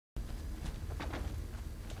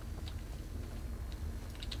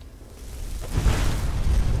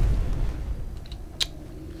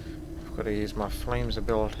Gotta use my flames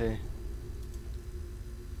ability.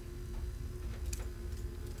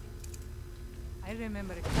 I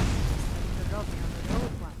remember a captain starting to rob me on the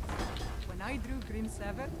road once. When I drew Green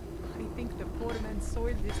Sever, I think the poor man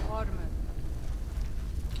soiled his armor.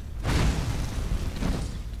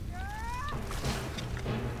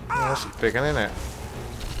 Oh, that's a big one, isn't it?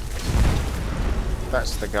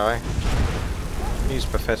 That's the guy. He's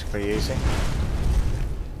pathetically easy.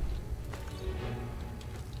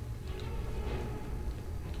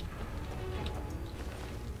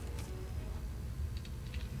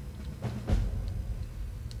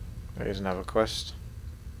 Here's another quest.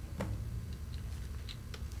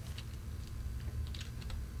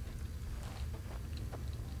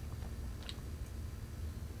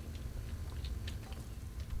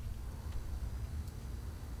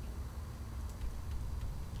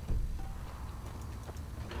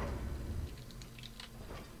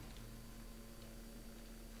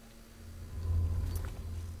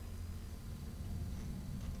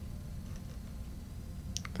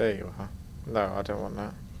 There you are. No, I don't want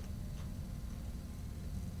that.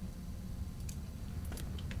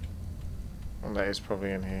 Well, that is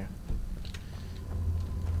probably in here.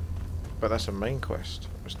 But that's a main quest.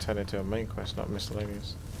 It was turned into a main quest, not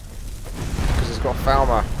miscellaneous. Because it's got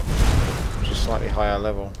Falmer, which is slightly higher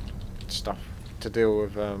level stuff to deal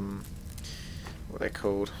with, what they're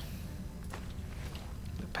called.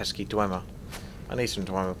 The pesky Dwemer. I need some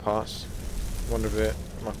Dwemer parts. Wonder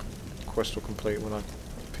if my quest will complete when I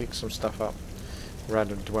pick some stuff up.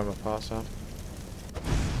 Random Dwemer parts up.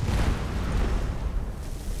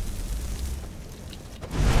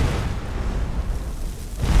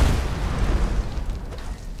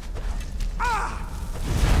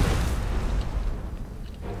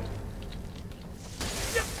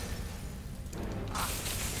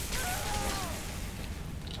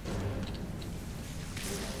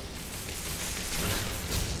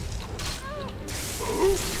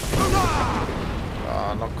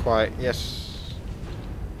 Not quite. Yes.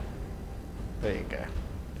 There you go.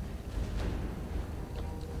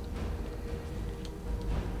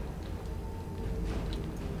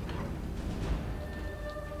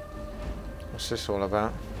 What's this all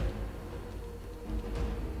about?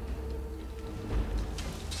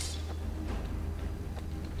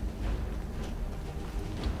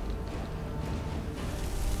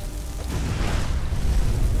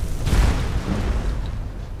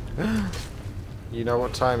 You know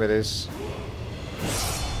what time it is.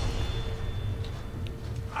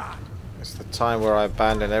 It's the time where I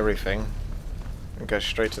abandon everything and go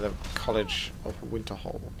straight to the College of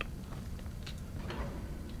Winterhold.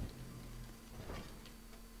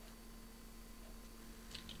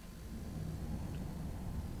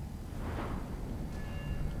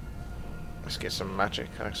 Let's get some magic,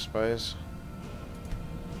 I suppose.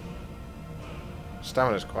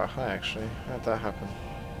 Stamina's quite high actually. How'd that happen?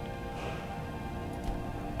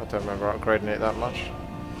 I don't remember upgrading it that much.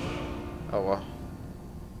 Oh well.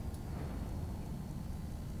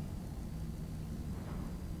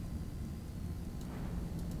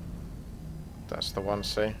 That's the one,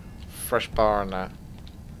 see? Fresh bar on that.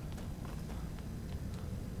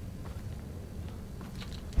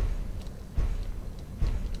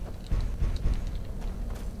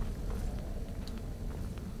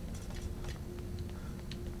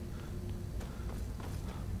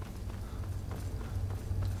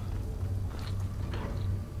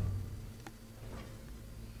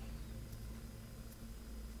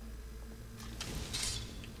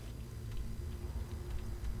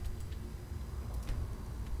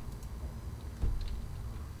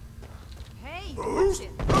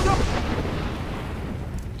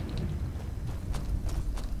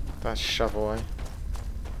 That's shovel, eh?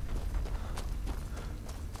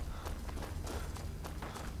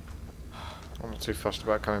 I'm not too fussed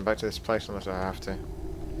about coming back to this place unless I have to.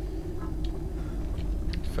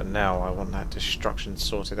 For now, I want that destruction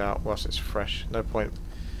sorted out whilst it's fresh. No point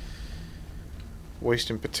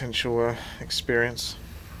wasting potential experience.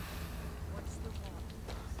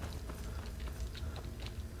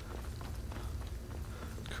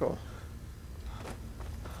 Cool.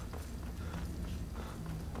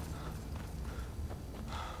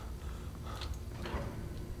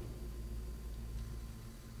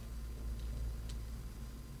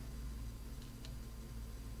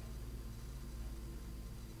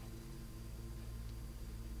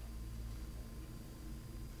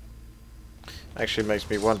 Actually makes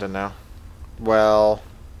me wonder now. Well,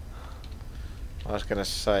 I was gonna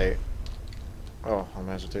say, oh, I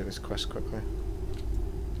may as well do this quest quickly.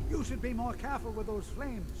 You should be more careful with those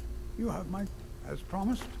flames. You have my, as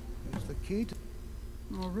promised, is the key to...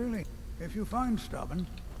 Oh really? If you find stubborn,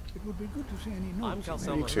 It would be good to see any I'm news. Cal of What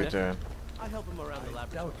are you Selma. two doing? I'll help him around the I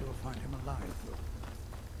laboratory. doubt you'll find him alive.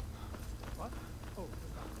 What? Oh,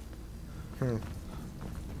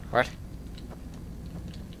 What?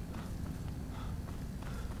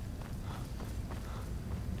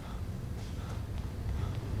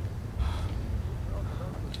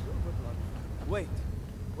 Wait,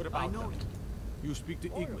 what about I know that? you. You speak to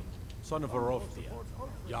Igmund, son of Arovthia,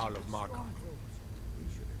 Jarl of Markov.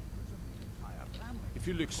 If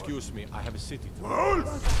you'll excuse me, I have a city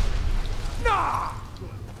to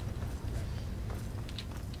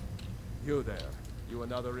You there, you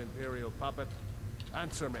another Imperial puppet?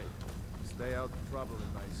 Answer me. Stay out of trouble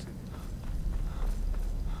in my city.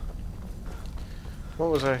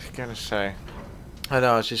 What was I going to say? I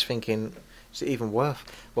know, I was just thinking, is it even worth...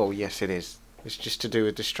 Well, yes it is. It's just to do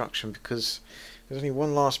with destruction, because there's only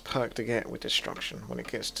one last perk to get with destruction when it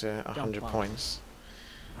gets to 100 points.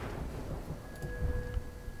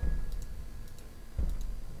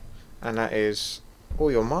 And that is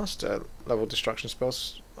all your master level destruction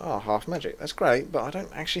spells are half magic. That's great, but I don't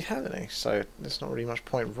actually have any, so there's not really much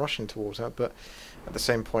point rushing towards that. But at the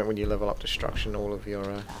same point, when you level up destruction, all of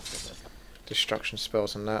your destruction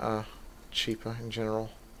spells and that are cheaper in general.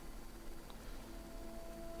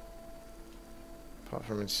 Apart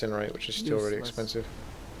from Incinerate, which is still really expensive.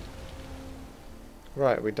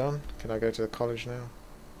 Right, are we done? Can I go to the college now?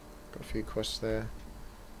 Got a few quests there.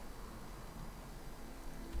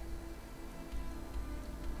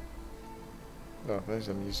 Oh, there's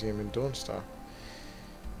a museum in Dawnstar.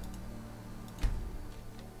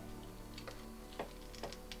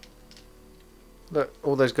 Look,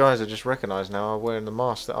 all those guys I just recognised now are wearing the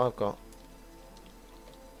mask that I've got.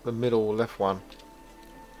 The middle left one.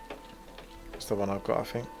 It's the one I've got, I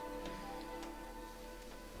think.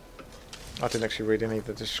 I didn't actually read any of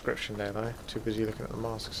the description there though. Too busy looking at the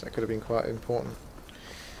masks. That could have been quite important.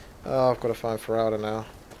 Oh, I've got to find Feralda now.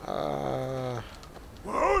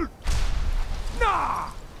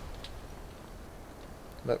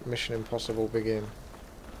 Let Mission Impossible begin.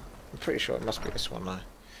 I'm pretty sure it must be this one though,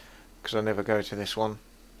 because I never go to this one.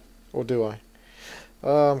 Or do I?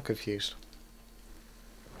 Oh, I'm confused.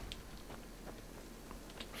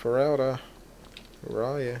 Feralda, where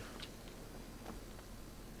are you?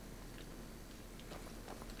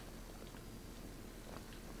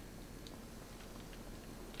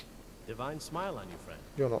 Divine smile on you, friend.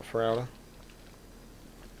 You're not Feralda.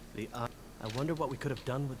 The eye. I wonder what we could have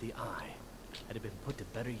done with the eye. Had it been put to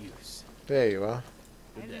better use. There you are.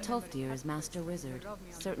 Tolfdir is Master Wizard.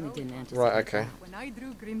 Certainly didn't anticipate Right, okay. When I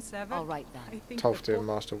drew Grim 7, I'll write I that. think Tolfdir and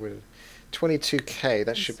Master Wizard. 22k,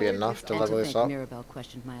 that should be enough to And level to this think up. Mirabelle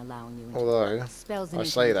questioned my allowing you into Although, spells I and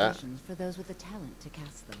say that. incantations for those with the talent to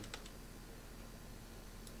cast them.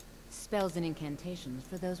 Spells and incantations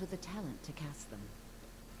for those with the talent to cast them.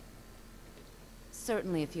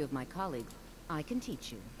 Certainly a few of my colleagues, I can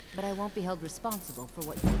teach you, but I won't be held responsible for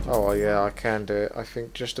what you do. Oh well, yeah, I can do it. I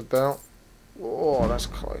think just about. Oh, that's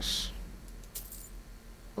close.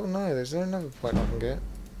 Oh no, is there another point I can get?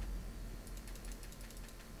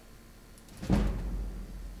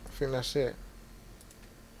 I think that's it.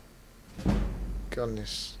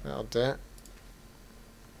 Goodness, that'll do it.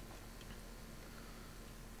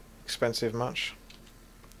 Expensive much?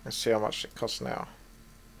 Let's see how much it costs now.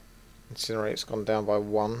 Incinerate's gone down by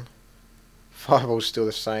 1. Fireball's still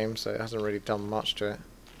the same, so it hasn't really done much to it.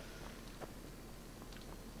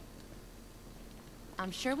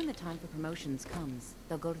 I'm sure when the time for promotions comes,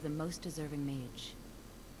 they'll go to the most deserving mage.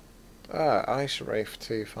 Ah, Ice Wraith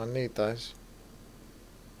Tooth, I need those.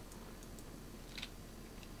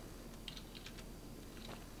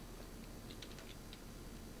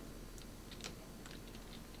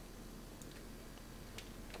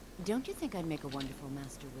 Don't you think I'd make a wonderful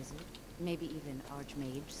Master Wizard? Maybe even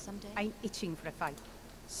Archmage someday? I'm itching for a fight.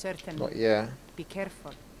 Certainly. Not yet. Be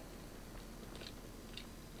careful.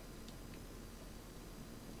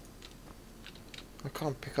 I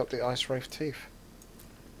can't pick up the Ice Wraith Teeth.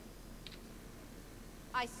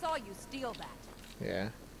 I saw you steal that. Yeah.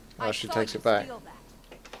 Oh, she takes it back. Steal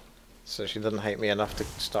that. So she doesn't hate me enough to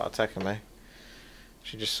start attacking me.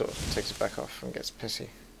 She just sort of takes it back off and gets pissy.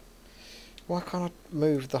 Why can't I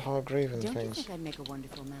move the Hargreaven Don't you things? think I'd make a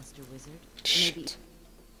wonderful Master Wizard? Maybe. Shit.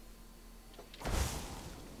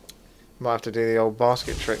 Might have to do the old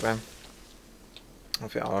basket trick then. I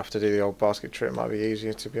think I'll have to do the old basket trick. It might be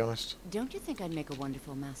easier, to be honest. Don't you think I'd make a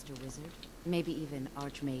wonderful Master Wizard? Maybe even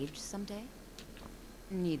Archmage someday?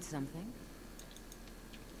 Need something?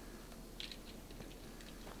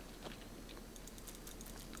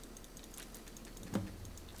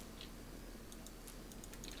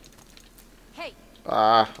 Hey!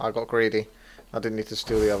 Ah, I got greedy. I didn't need to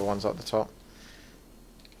steal the other ones up the top.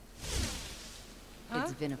 Huh?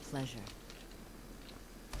 It's been a pleasure.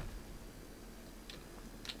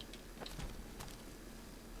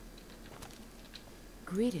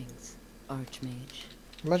 Greetings, Archmage.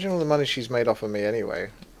 Imagine all the money she's made off of me anyway.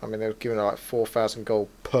 I mean, they're giving her like 4,000 gold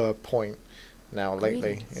per point now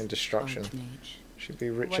lately Greetings, in destruction. Archmage. She'd be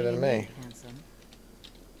What richer do you than me. need, handsome?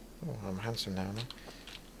 Oh, I'm handsome now, man.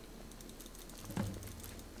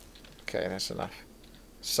 Okay, that's enough.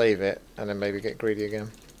 Save it, and then maybe get greedy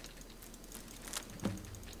again.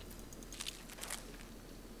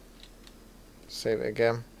 Save it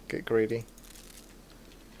again, get greedy.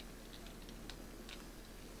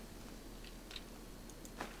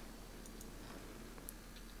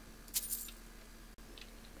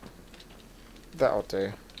 That'll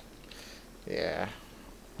do. Yeah,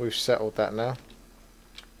 we've settled that now.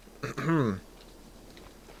 Is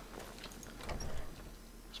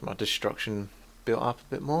my destruction built up a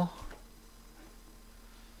bit more?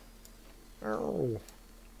 Oh.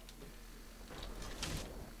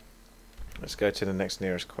 Let's go to the next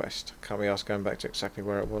nearest quest. Can't be asked going back to exactly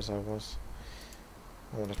where it was I was.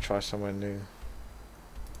 I want to try somewhere new.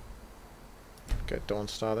 Get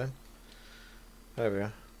Dawnstar then. There we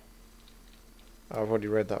go. I've already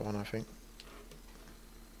read that one, I think.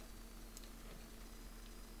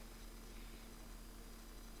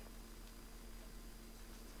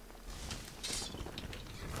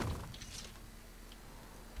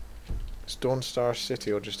 Is Dawnstar a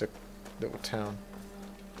city or just a little town?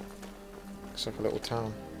 Looks like a little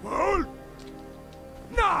town. Hold!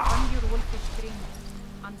 On your wolfish dream.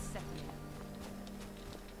 Unsettling.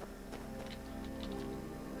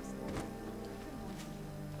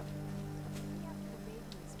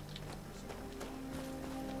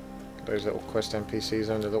 Those little quest NPCs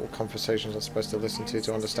and the little conversations I'm supposed to listen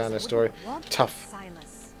to understand their story. Tough.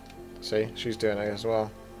 See, she's doing it as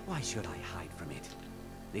well. Why should I hide from it?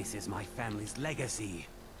 This is my family's legacy.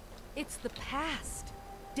 It's the past.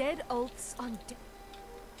 Dead oaths on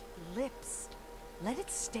lips. Let it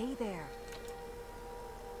stay there.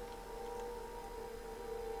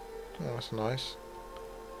 Oh, that's nice.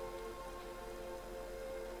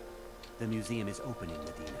 The museum is opening,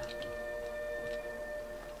 Medina.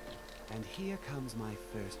 And here comes my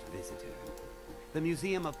first visitor. The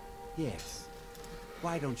Museum of... Yes.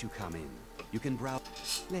 Why don't you come in? You can browse...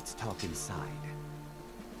 Let's talk inside.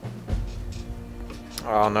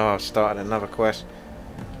 Oh no, I've started another quest.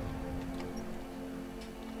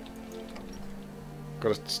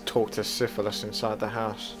 Got to talk to Syphilis inside the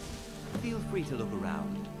house. Feel free to look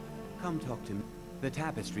around. Come talk to me. The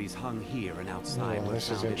tapestries hung here and outside Oh, were this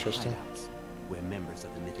is found in interesting. hideouts, where members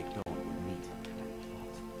of the Mythic Dawn would meet and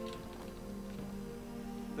fought.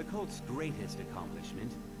 The cult's greatest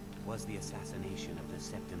accomplishment was the assassination of the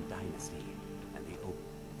Septim Dynasty, and the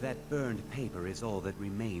that burned paper is all that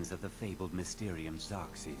remains of the fabled Mysterium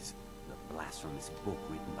Xarxes, the blasphemous book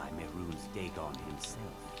written by Mehrunes Dagon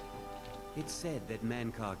himself. It's said that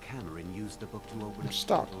Mankar Cameron used the book to open I'm a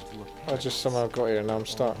stuck. portal to a I paradise. just somehow got here and now I'm All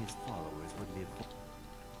stuck. his followers would live.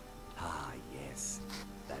 Ah, yes,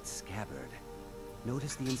 that scabbard.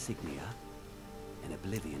 Notice the insignia? An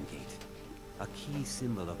Oblivion Gate. A key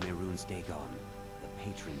symbol of Mehrunes Dagon, the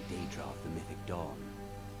patron Daedra of the Mythic Dawn.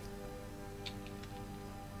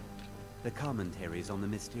 The commentaries on the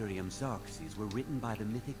Mysterium Xarxes were written by the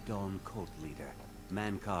Mythic Dawn cult leader,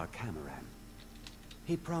 Mankar Cameron.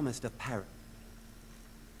 He promised a paradise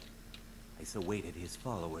awaited his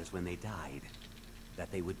followers when they died,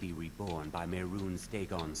 that they would be reborn by Mehrunes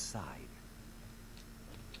Dagon's side.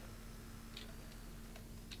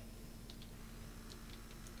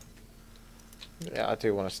 Yeah, I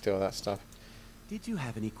do want to steal that stuff. Did you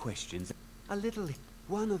have any questions? A little...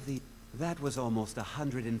 One of the... That was almost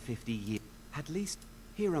 150 years. At least,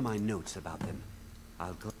 here are my notes about them.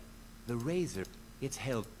 I'll go... The Razor, it's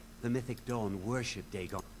held... The Mythic Dawn worship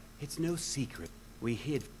Dagon. It's no secret. We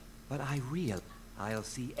hid... But I'll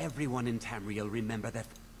see everyone in Tamriel remember that...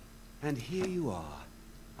 And here you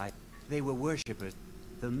are. They were worshippers.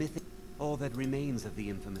 The Mythic... All that remains of the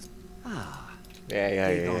infamous... Ah...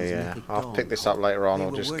 Yeah. I'll pick this up later on,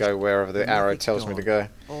 or just go wherever the arrow tells me to go.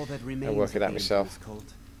 All that and remains work it of out the myself. infamous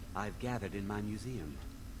cult I've gathered in my museum.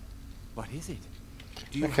 What is it?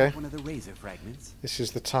 Do you Okay. have one of the razor fragments? This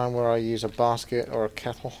is the time where I use a basket or a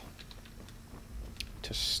kettle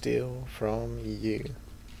to steal from you.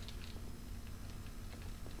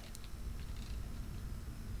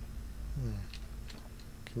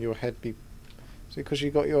 Can your head be... Is it because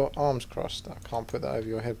you got your arms crossed? I can't put that over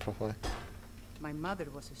your head properly. My mother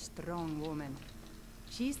was a strong woman.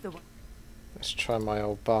 She's the one. Let's try my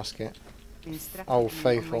old basket. Instructed Old me on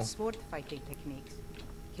Faithful. my sword fighting techniques.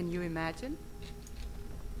 Can you imagine?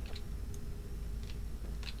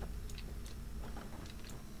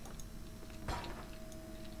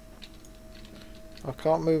 I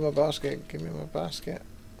can't move my basket. Give me my basket.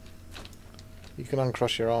 You can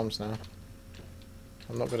uncross your arms now.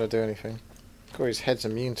 I'm not going to do anything. God, his head's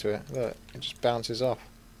immune to it. Look, it just bounces off.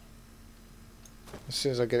 As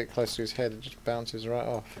soon as I get it close to his head, it just bounces right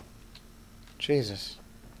off. Jesus.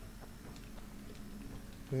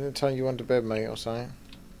 Isn't it time you went to bed, mate, or something?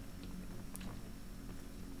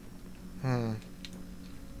 Oh,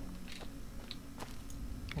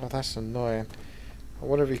 that's annoying. I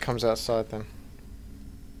wonder if he comes outside then.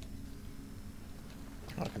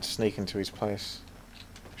 I can sneak into his place.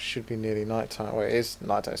 Should be nearly night time. Well, it is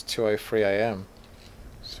night time. It's 2:03 AM.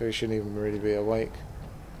 So he shouldn't even really be awake.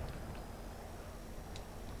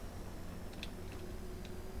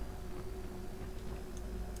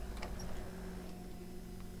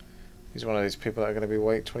 He's one of these people that are going to be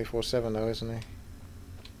awake 24/7 though, isn't he?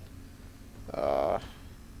 I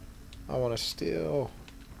want to steal.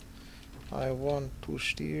 I want to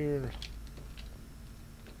steal.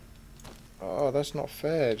 Oh, that's not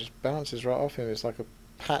fair. It just bounces right off him. It's like a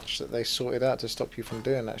patch that they sorted out to stop you from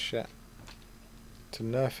doing that shit. To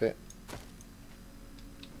nerf it.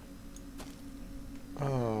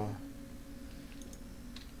 Oh.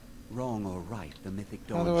 Wrong or right, the mythic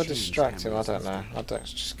How dawn do I changed distract him? I Cameron's don't know. history.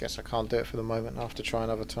 Just guess I can't do it for the moment. I'll have to try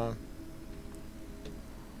another time.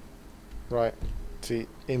 Right. The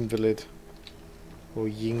invalid. Or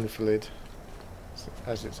yingvalid,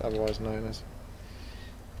 as it's otherwise known as.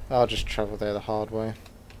 I'll just travel there the hard way.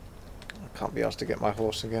 I can't be asked to get my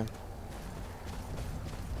horse again.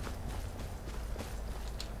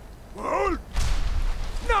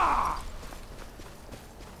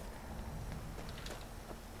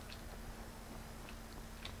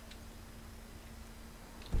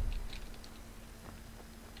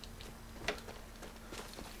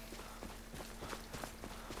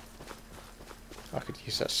 I could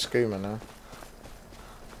use that skooma now.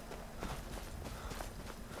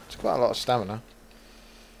 It's quite a lot of stamina.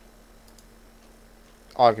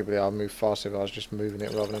 Arguably I'll move faster if I was just moving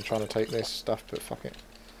it rather than trying to take this stuff, but fuck it.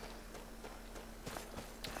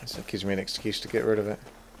 So it gives me an excuse to get rid of it.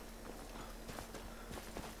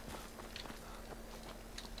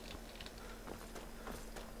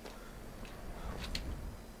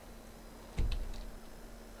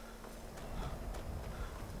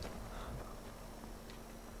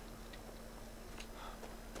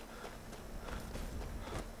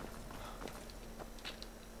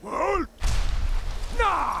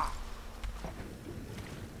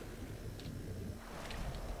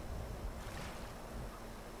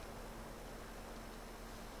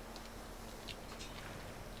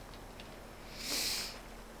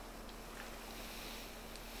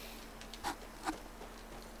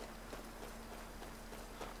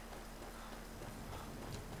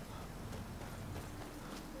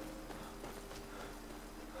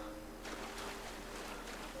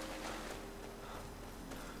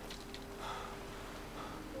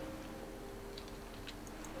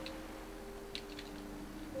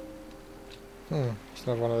 It's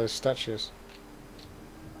another one of those statues.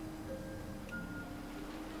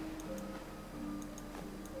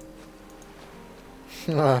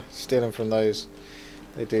 Stealing from those.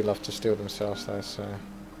 They do love to steal themselves though, so...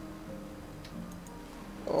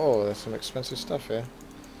 Oh, there's some expensive stuff here.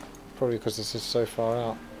 Probably because this is so far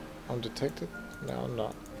out. Undetected? No, I'm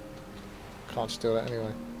not. Can't steal that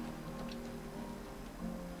anyway.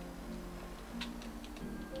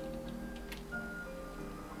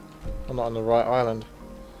 I'm not on the right island.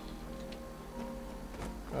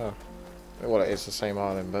 Oh. Well, it is the same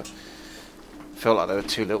island, but... felt like there were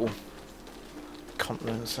two little...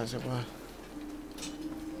 continents, as it were.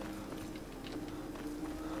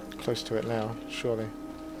 Close to it now, surely.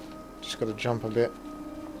 Just got to jump a bit.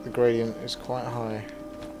 The gradient is quite high.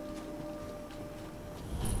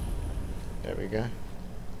 There we go.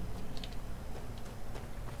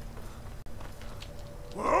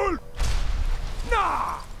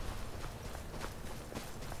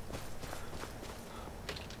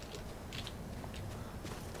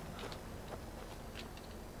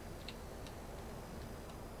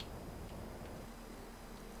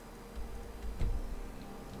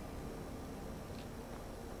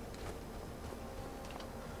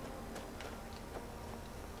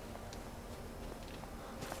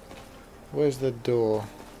 Where's the door?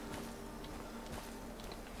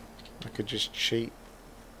 I could just cheat.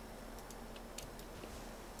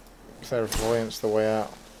 Clairvoyance the way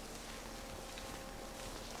out.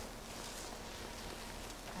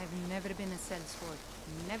 I've never been a sellsword.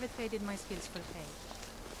 Never traded my skills for pay.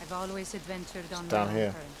 I've always adventured on my down own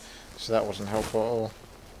here. terms. So that wasn't helpful at all.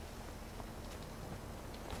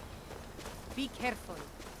 Be careful.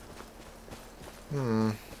 Hmm.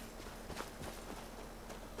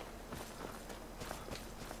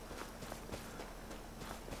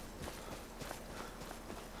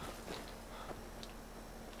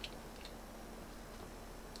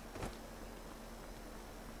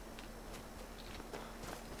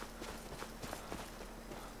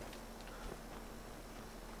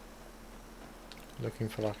 Looking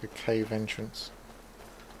for like a cave entrance.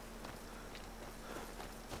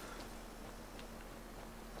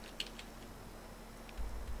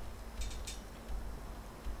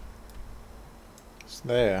 It's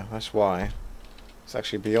there, that's why. It's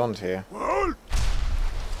actually beyond here.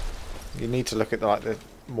 You need to look at like the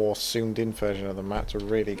more zoomed in version of the map to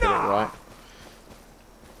really get it right.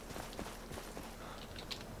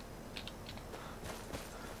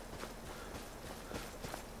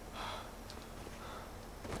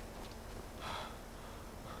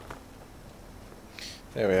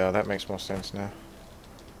 There we are, that makes more sense now.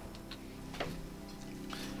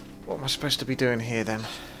 What am I supposed to be doing here then?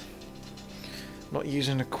 Not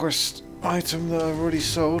using a quest item that I've already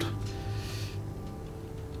sold.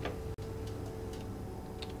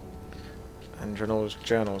 And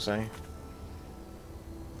journals, eh?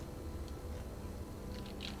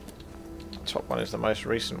 Top one is the most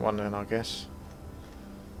recent one then, I guess.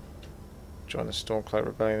 Joined the Stormcloak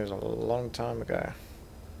Rebellion is a long time ago.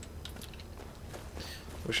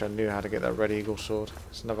 Wish I knew how to get that Red Eagle sword.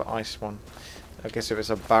 It's another ice one. I guess if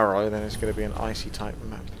it's a barrow, then it's going to be an icy type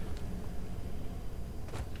map.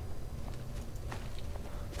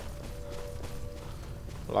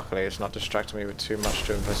 Luckily, it's not distracting me with too much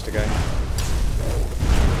to investigate.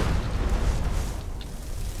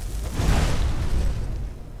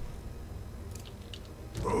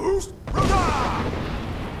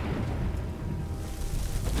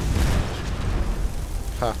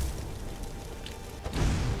 Huh.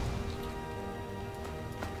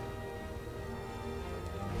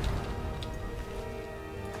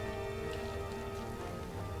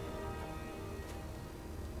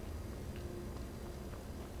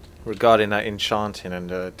 Regarding that enchanting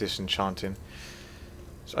and disenchanting,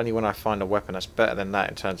 it's only when I find a weapon that's better than that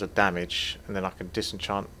in terms of damage, and then I can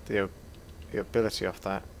disenchant the ability off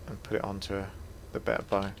that and put it onto the better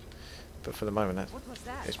bow. But for the moment,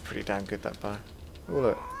 it's pretty damn good, that bow. Oh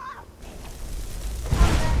look,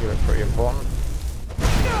 you look pretty important.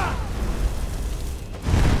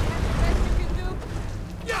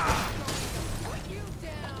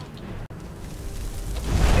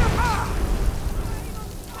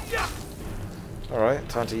 Alright,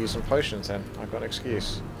 time to use some potions then. I've got an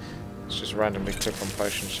excuse. Let's just randomly click on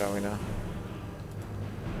potions, shall we now?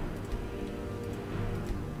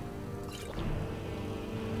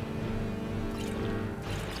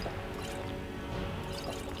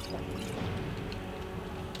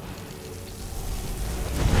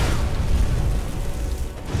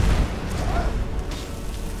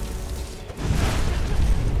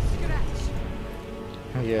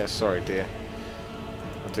 Yeah, sorry dear.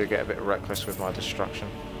 I do get a bit reckless with my destruction.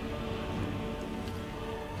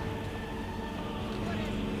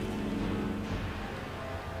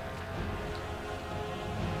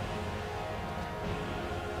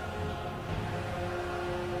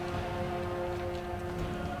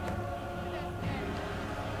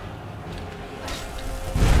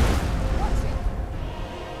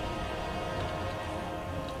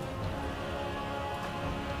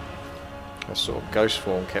 A sort of ghost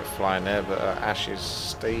form kept flying there, but ashes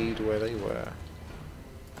stayed where they were.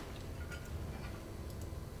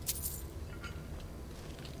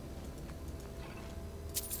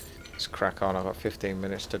 Let's crack on. I've got 15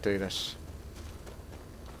 minutes to do this.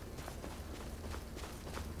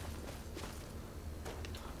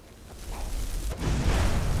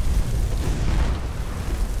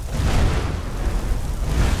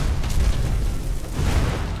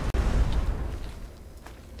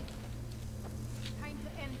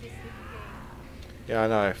 Yeah, I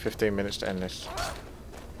know, 15 minutes to end this.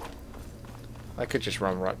 I could just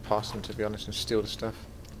run right past them, to be honest, and steal the stuff.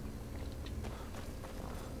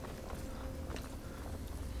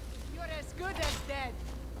 You're as good as dead.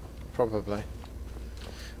 Probably.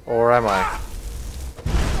 Or am I?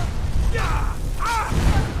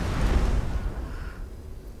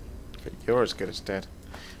 But you're as good as dead.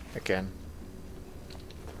 Again.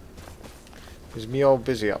 Is Mule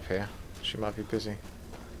busy up here? She might be busy.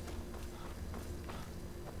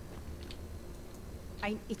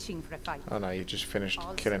 I'm itching for a fight. Oh no, you just finished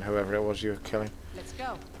killing whoever it was you were killing. Let's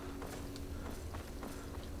go.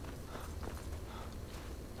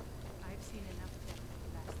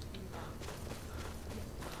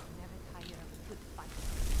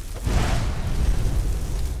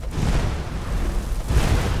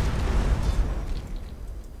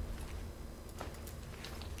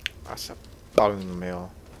 Bone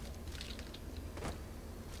meal.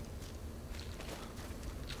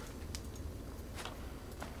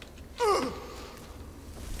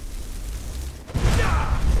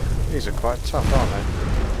 These are quite tough, aren't they?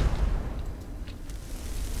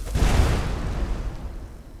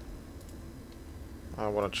 I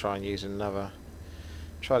want to try and use another.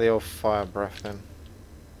 Try the old fire breath then.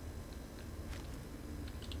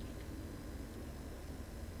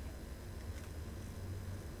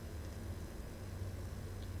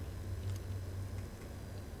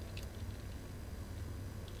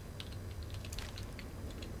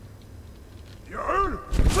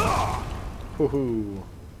 Woohoo!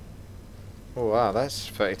 Oh wow, that's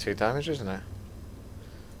 32 damage, isn't it?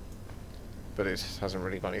 But it hasn't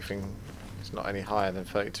really got anything. It's not any higher than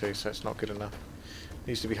 32, so it's not good enough. It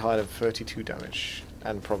needs to be higher than 32 damage,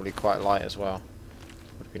 and probably quite light as well.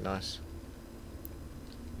 Would be nice.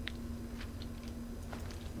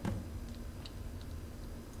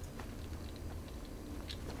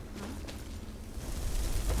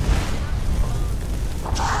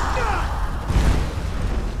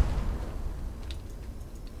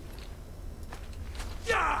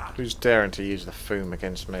 Who's daring to use the foom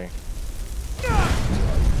against me?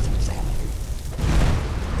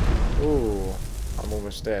 Ooh, I'm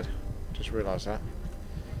almost dead. Just realised that.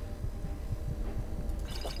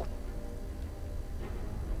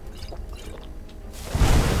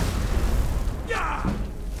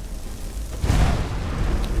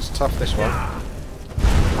 It's tough, this one.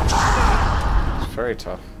 It's very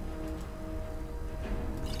tough.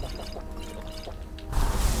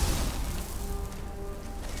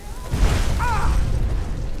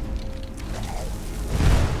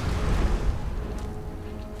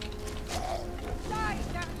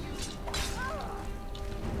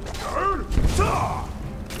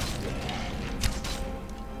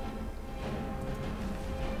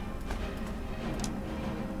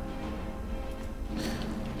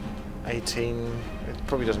 It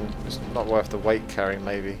probably doesn't. It's not worth the weight carrying.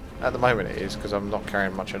 Maybe at the moment it is because I'm not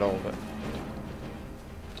carrying much at all. But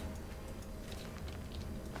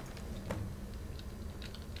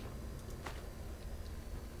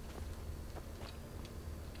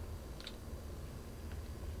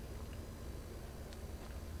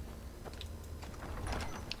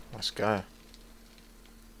let's go.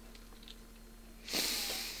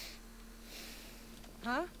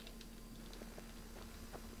 Huh?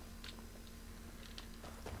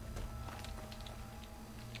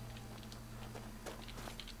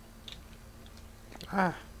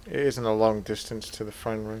 Ah, it isn't a long distance to the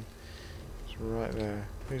throne room. It's right there.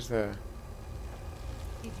 Who's there?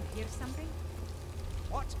 Did you hear something?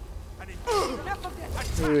 What? I didn't. Enough of that.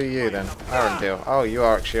 Who are you then? Arendelle. Oh, you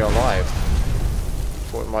are actually alive.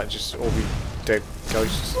 Thought it might just all be dead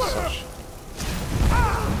ghosts and such.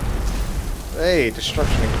 Hey,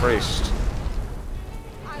 destruction increased.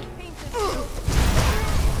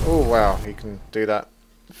 Oh wow, he can do that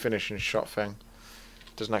finishing shot thing.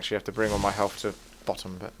 Doesn't actually have to bring all my health to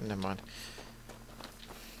bottom, but never mind.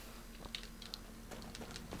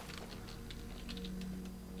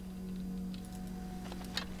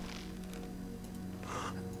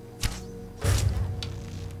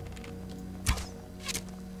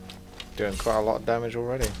 Doing quite a lot of damage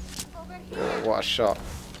already. Oh, what a shot.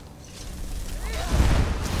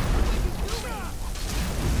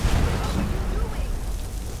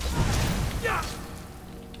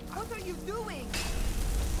 What are you doing?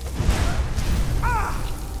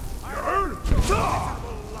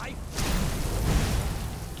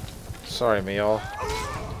 Sorry, me all.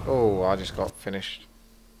 Oh, I just got finished.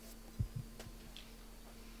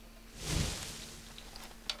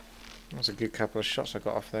 That's a good couple of shots I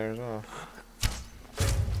got off there as well.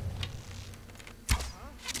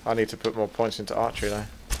 I need to put more points into archery though.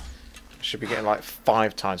 I should be getting like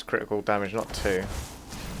 5 times critical damage, not 2. And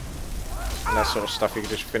that sort of stuff you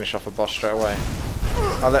can just finish off a boss straight away.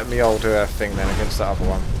 I'll let me all do her thing then against that other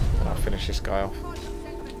one. And I'll finish this guy off.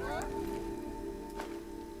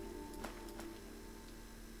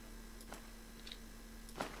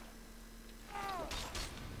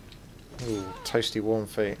 Ooh, toasty warm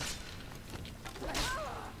feet.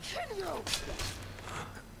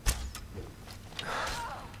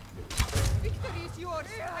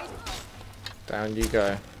 Down you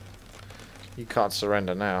go. You can't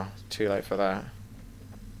surrender now. Too late for that.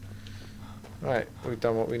 Right, we've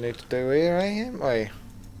done what we need to do here, eh, haven't we?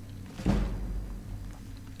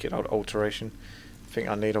 Get old alteration. I think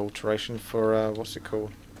I need alteration for, what's it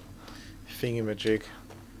called? Thingamajig.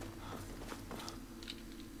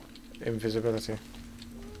 Invisibility.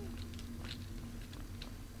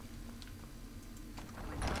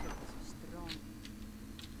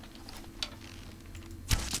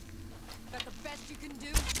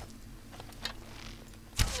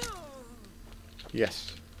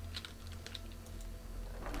 Yes.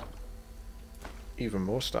 Even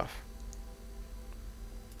more stuff.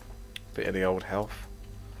 Bit of the old health.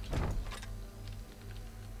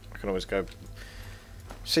 I can always go...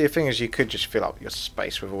 See, the thing is, you could just fill up your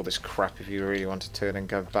space with all this crap if you really wanted to, and then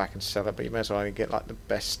go back and sell it, but you may as well only get like the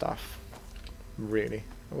best stuff. Really.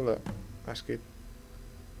 Oh look, that's good.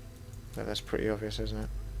 That's pretty obvious, isn't it?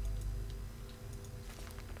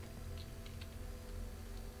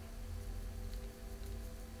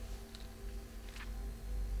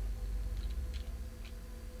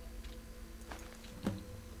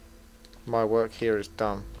 My work here is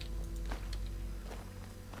done.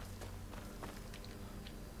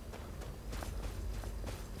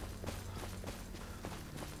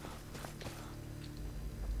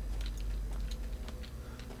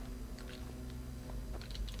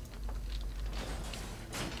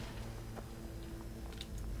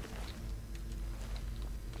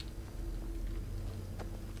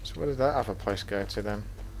 So where did that other place go to then?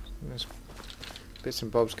 There's bits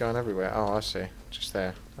and bobs going everywhere. Oh, I see. Just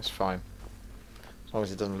there. That's fine. As long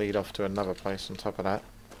as it doesn't lead off to another place on top of that.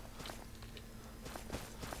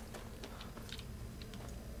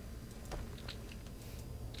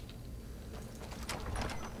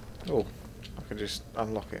 Oh, I can just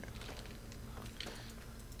unlock it.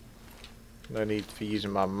 No need for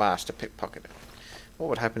using my mask to pickpocket it. What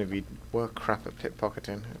would happen if you were crap at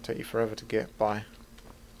pickpocketing? It would take you forever to get by.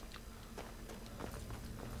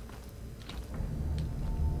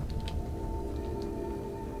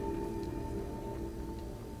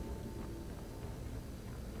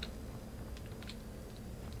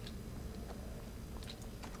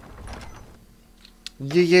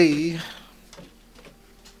 Yee.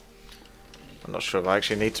 I'm not sure if I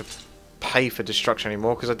actually need to pay for destruction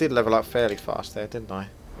anymore, because I did level up fairly fast there, didn't I?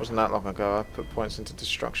 Wasn't that long ago I put points into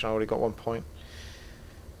destruction. I already got 1 point.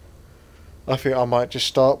 I think I might just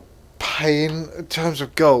start paying in terms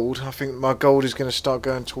of gold. I think my gold is going to start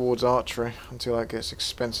going towards archery until that gets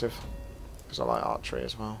expensive, because I like archery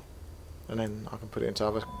as well. And then I can put it into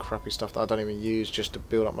other crappy stuff that I don't even use just to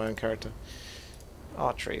build up my own character.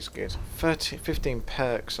 Archery is good. 15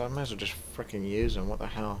 perks, I may as well just freaking use them, what the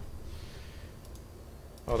hell.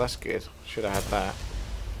 Oh, that's good. Should have had that.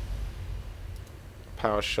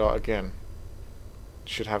 Power shot again.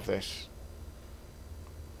 Should have this.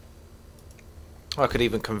 I could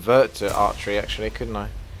even convert to archery actually, couldn't I?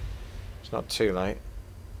 It's not too late.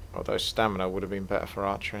 Although stamina would have been better for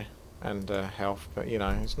archery. And health, but you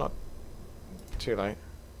know, it's not too late.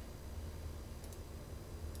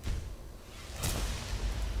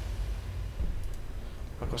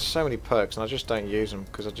 I've got so many perks and I just don't use them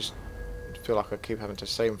because I just feel like I keep having to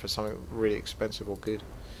save them for something really expensive or good.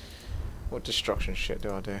 What destruction shit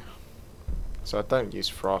do I do? So I don't use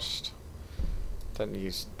frost. Don't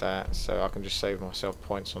use that, so I can just save myself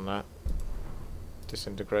points on that.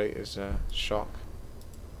 Disintegrate is shock.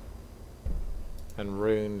 And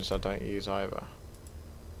runes I don't use either.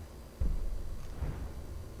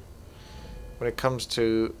 When it comes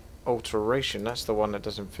to alteration, that's the one that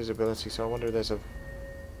does invisibility, so I wonder if there's a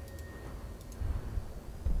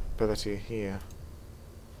ability here.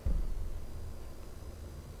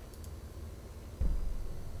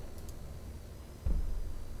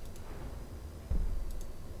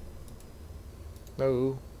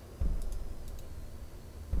 No.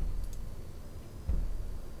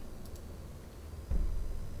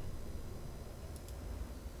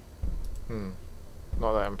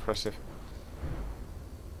 Not that impressive.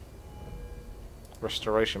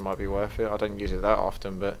 Restoration might be worth it. I don't use it that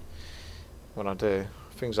often, but when I do,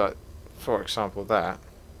 things like, for example, that,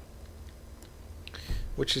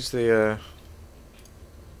 which is the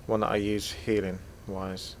one that I use healing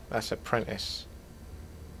wise. That's apprentice.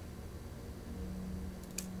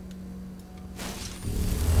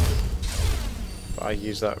 But I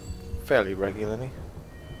use that fairly regularly.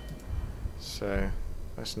 So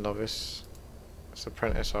that's novice. That's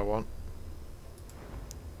apprentice I want.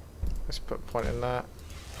 Let's put a point in that.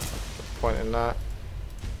 Put a point in that.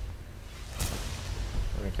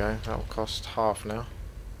 There we go. That will cost half now.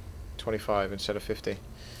 25 instead of 50.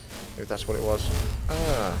 If that's what it was.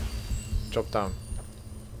 Ah, job done.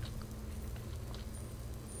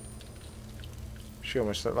 She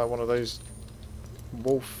almost looked like one of those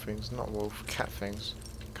wolf things, not wolf, cat things.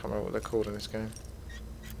 Can't remember what they're called in this game.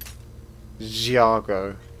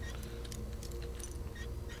 Xiago.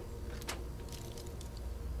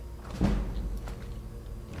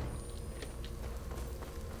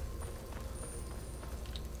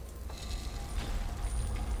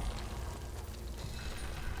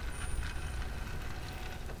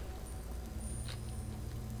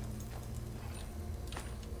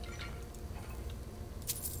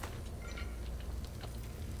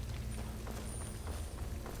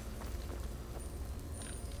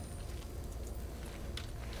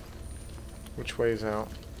 Which way is out?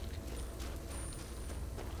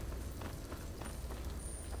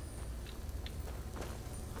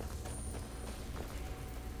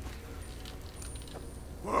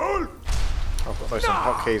 I've got those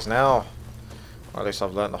hotkeys now. Or at least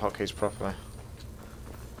I've learnt the hotkeys properly.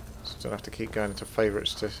 Still have to keep going into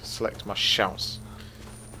favourites to select my shouts.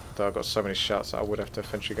 Though I've got so many shouts that I would have to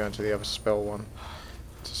eventually go into the other spell one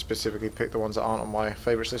to specifically pick the ones that aren't on my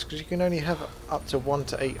favourites list, because you can only have up to 1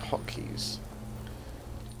 to 8 hotkeys,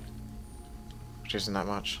 which isn't that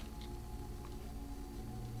much.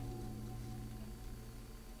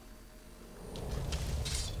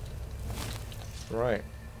 Right.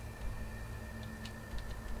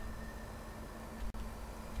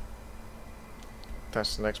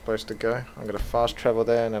 That's the next place to go. I'm going to fast travel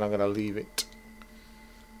there and then I'm going to leave it.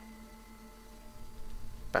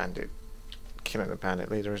 Bandit. Killing the bandit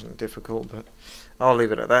leader isn't difficult, but I'll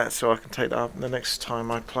leave it at that so I can take that up the next time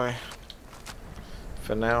I play.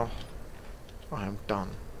 For now, I am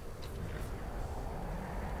done.